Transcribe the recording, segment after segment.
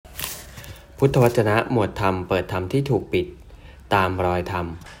พุทธวจนะหมวดธรรมเปิดธรรมที่ถูกปิดตามรอยธรรม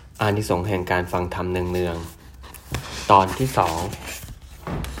อานิสงส์แห่งการฟังธรรมเนืองๆตอนที่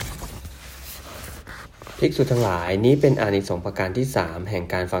2ภิกษุทั้งหลายนี้เป็นอานิสงส์ประการที่3แห่ง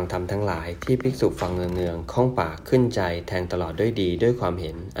การฟังธรรมทั้งหลายที่ภิกษุฟังเนืองๆคล่องปากขึ้นใจแทงตลอดด้วยดีด้วยความเ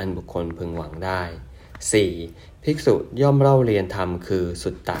ห็นอันบุคคลพึงหวังได้ 4. ภิกษุย่อมเล่าเรียนธรรมคือสุ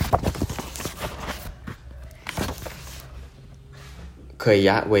ตตะเคย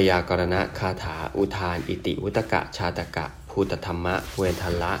ยะเวยากรณะคาถาอุทานอิติวุตกะชาตกะภูตธรรมะเวทั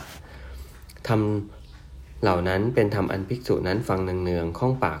ลละธรรมเหล่านั้นเป็นธรรมอันภิกษุนั้นฟังเนืองๆคล่อ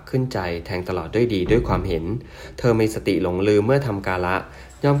งปากขึ้นใจแทงตลอดด้วยดีด้วยความเห็นเธอมีสติหลงลืมเมื่อทำกาละ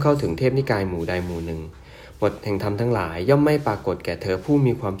ย่อมเข้าถึงเทพนิกายหมู่ใดหมู่หนึ่งบทแห่งธรรมทั้งหลายย่อมไม่ปรากฏแก่เธอผู้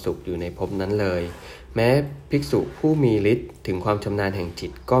มีความสุขอยู่ในภพนั้นเลยแม้ภิกษุผู้มีฤทธิ์ถึงความชำนาญแห่งจิ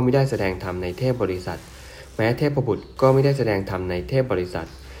ตก็ไม่ได้แสดงธรรมในเทพบริษัทแม้เทพบุตรก็ไม่ได้แสดงธรรมในเทพบริษัท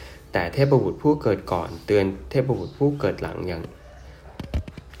แต่เทพบุตรผู้เกิดก่อนเตือนเทพบุตรผู้เกิดหลังอย่าง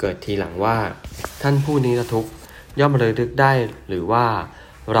เกิดทีหลังว่าท่านผู้นิรทุกข์ย่อมระลึกได้หรือว่า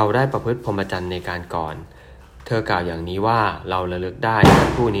เราได้ประพฤติพรหมจรรย์ในการก่อนเธอกล่าวอย่างนี้ว่าเราระลึกได้ท่าน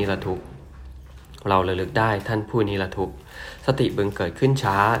ผู้นิรทุกข์เราระลึกได้ท่านผู้นิรทุกข์สติบึงเกิดขึ้น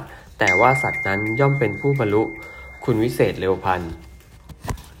ช้าแต่ว่าสัตว์นั้นย่อมเป็นผู้บรรลุคุณวิเศษเร็วพลัน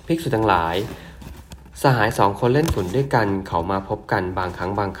ภิกษุทั้งหลายสหาย2 คนเล่นฝุ่นด้วยกันเขามาพบกันบางครั้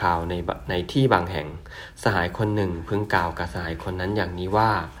งบางคราวในที่บางแห่งสหายคนหนึ่งพึงกล่าวกับสหายคนนั้นอย่างนี้ว่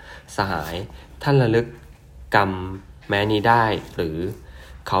าสหายท่านระลึกกรรมแม้นี้ได้หรือ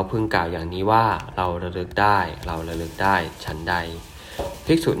เขาพึงกล่าวอย่างนี้ว่าเราระลึกได้เราระลึกได้ฉันใด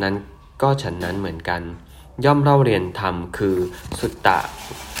ภิกษุนั้นก็ฉันนั้นเหมือนกันย่อมเล่าเรียนธรรมคือสุตตะ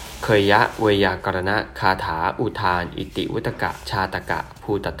เคยยะเวยากรณะคาถาอุทานอิติวุตกะชาตกะ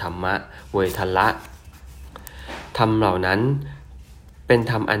ภูตธรรมะเวทัลละธรรมเหล่านั้นเป็น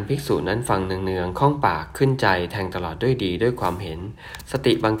ธรรมอันภิกษุนั้นฟังเนืองๆคล่องปากขึ้นใจแทงตลอดด้วยดีด้วยความเห็นส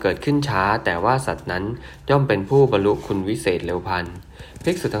ติบังเกิดขึ้นช้าแต่ว่าสัตว์นั้นย่อมเป็นผู้บรรลุคุณวิเศษเร็วพลัน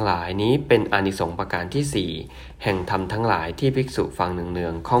ภิกษุทั้งหลายนี้เป็นอานิสงส์ประการที่4แห่งธรรมทั้งหลายที่ภิกษุฟังเนื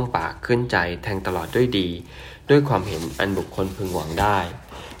องๆคล่องปากขึ้นใจแทงตลอดด้วยดีด้วยความเห็นอันบุคคลพึงหวังได้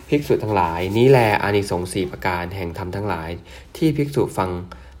ภิกษุทั้งหลายนี้แลอานิสงส์4ประการแห่งธรรมทั้งหลายที่ภิกษุฟัง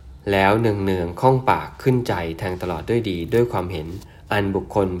แล้วเนืองๆคล่องปากขึ้นใจแทงตลอดด้วยดีด้วยความเห็นอันบุค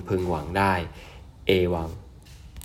คลพึงหวังได้เอวัง